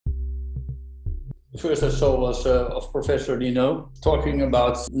The first I saw was of Professor Lino talking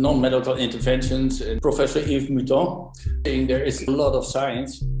about non-medical interventions, and Professor Yves Mouton saying there is a lot of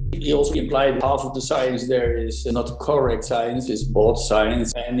science. He also implied half of the science there is not correct science, it's bought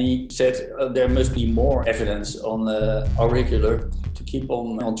science. And he said there must be more evidence on auricular to keep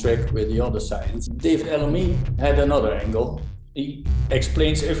on track with the other science. David Elamy had another angle. He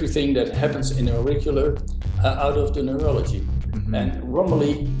explains everything that happens in auricular out of the neurology. And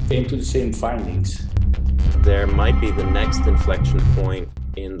Romilly came to the same findings. There might be the next inflection point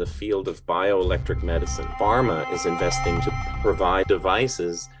in the field of bioelectric medicine. Pharma is investing to provide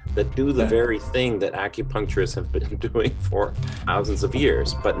devices that do the very thing that acupuncturists have been doing for thousands of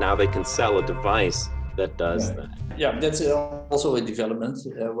years, but now they can sell a device that does that. Yeah, that's also a development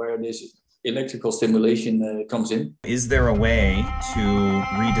where this electrical stimulation comes in. Is there a way to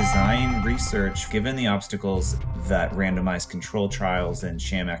redesign research given the obstacles that randomized control trials and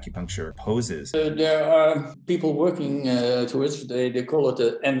sham acupuncture poses? There are people working towards, they call it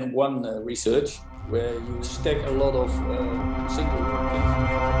the N1 research, where you stack a lot of single